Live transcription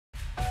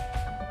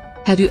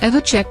Have you ever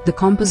checked the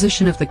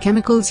composition of the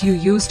chemicals you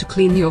use to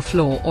clean your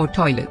floor or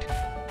toilet?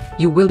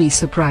 You will be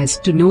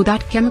surprised to know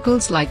that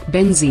chemicals like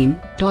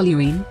benzene,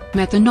 toluene,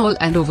 methanol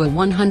and over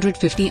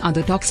 150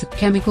 other toxic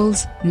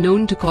chemicals,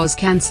 known to cause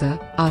cancer,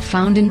 are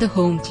found in the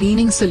home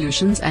cleaning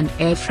solutions and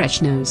air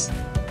fresheners.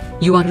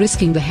 You are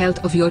risking the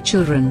health of your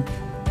children.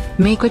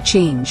 Make a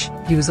change,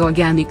 use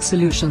organic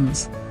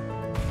solutions.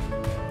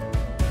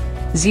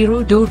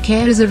 Zerodor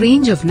Care is a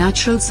range of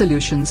natural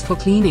solutions for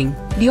cleaning,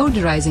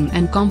 deodorizing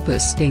and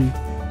composting.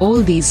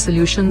 All these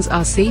solutions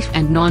are safe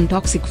and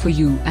non-toxic for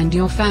you and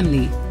your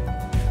family.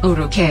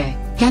 Odour Care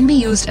can be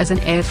used as an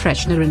air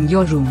freshener in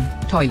your room,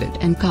 toilet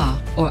and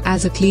car, or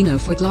as a cleaner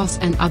for glass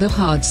and other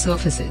hard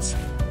surfaces.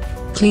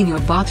 Clean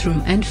your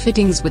bathroom and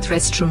fittings with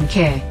Restroom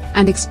Care,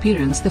 and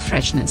experience the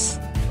freshness.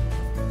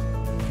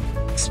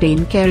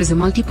 Stain Care is a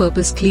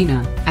multi-purpose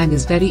cleaner, and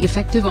is very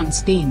effective on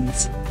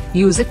stains.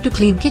 Use it to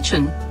clean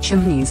kitchen,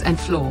 chimneys and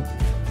floor.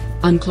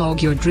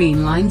 Unclog your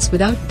drain lines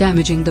without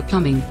damaging the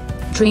plumbing.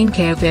 Drain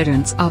Care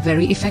variants are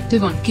very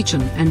effective on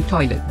kitchen and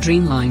toilet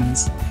drain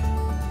lines.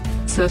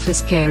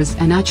 Surface Care is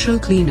a natural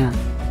cleaner.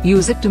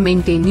 Use it to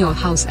maintain your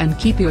house and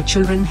keep your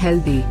children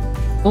healthy.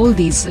 All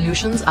these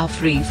solutions are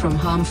free from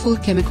harmful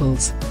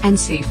chemicals, and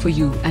safe for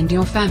you and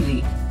your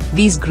family.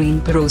 These Green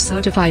Pro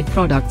certified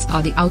products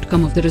are the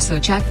outcome of the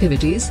research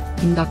activities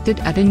conducted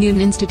at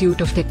Indian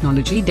Institute of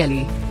Technology,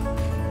 Delhi.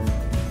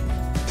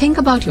 Think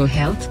about your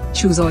health,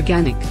 choose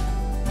organic.